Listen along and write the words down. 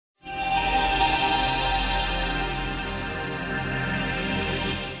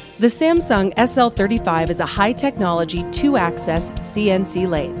The Samsung SL35 is a high-technology, two-axis CNC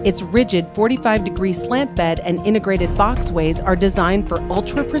lathe. Its rigid 45-degree slant bed and integrated boxways are designed for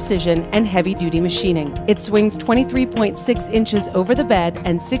ultra-precision and heavy-duty machining. It swings 23.6 inches over the bed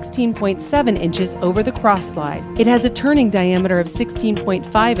and 16.7 inches over the cross-slide. It has a turning diameter of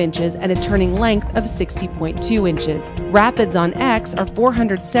 16.5 inches and a turning length of 60.2 inches. Rapids on X are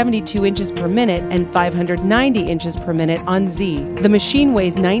 472 inches per minute and 590 inches per minute on Z. The machine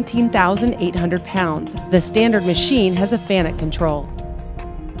weighs 19,800 pounds. The standard machine has a FANUC control.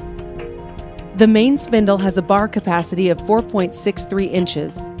 The main spindle has a bar capacity of 4.63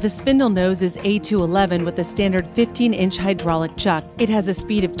 inches. The spindle nose is A211 with a standard 15-inch hydraulic chuck. It has a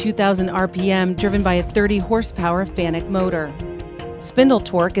speed of 2,000 RPM driven by a 30-horsepower FANUC motor. Spindle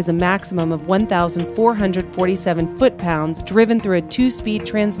torque is a maximum of 1,447 foot-pounds driven through a 2-speed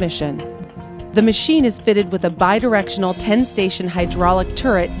transmission. The machine is fitted with a bidirectional 10-station hydraulic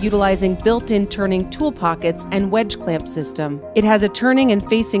turret utilizing built-in turning tool pockets and wedge clamp system. It has a turning and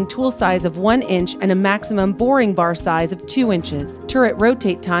facing tool size of 1 inch and a maximum boring bar size of 2 inches. Turret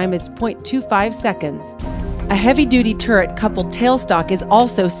rotate time is 0.25 seconds. A heavy-duty turret-coupled tailstock is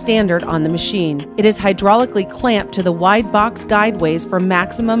also standard on the machine. It is hydraulically clamped to the wide box guideways for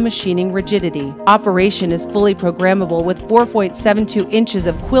maximum machining rigidity. Operation is fully programmable with 4.72 inches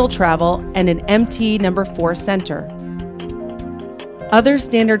of quill travel and an MT number 4 center. Other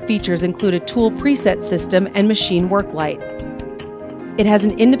standard features include a tool preset system and machine work light. It has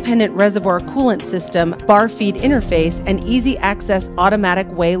an independent reservoir coolant system, bar feed interface, and easy access automatic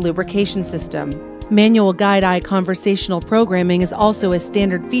weigh lubrication system. Manual guide eye conversational programming is also a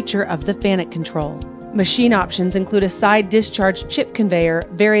standard feature of the FANUC control. Machine options include a side discharge chip conveyor,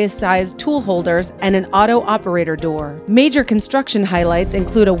 various sized tool holders, and an auto operator door. Major construction highlights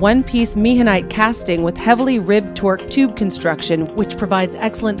include a one-piece mehanite casting with heavily ribbed torque tube construction, which provides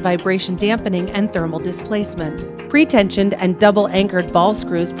excellent vibration dampening and thermal displacement. Pre-tensioned and double-anchored ball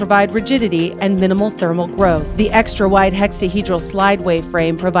screws provide rigidity and minimal thermal growth. The extra-wide hexahedral slideway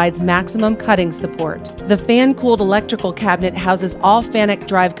frame provides maximum cutting support. The fan-cooled electrical cabinet houses all FANUC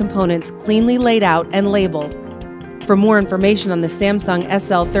drive components cleanly laid out and labeled. For more information on the Samsung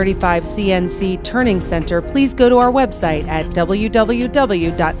SL35 CNC Turning Center, please go to our website at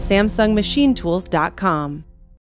www.samsungmachinetools.com.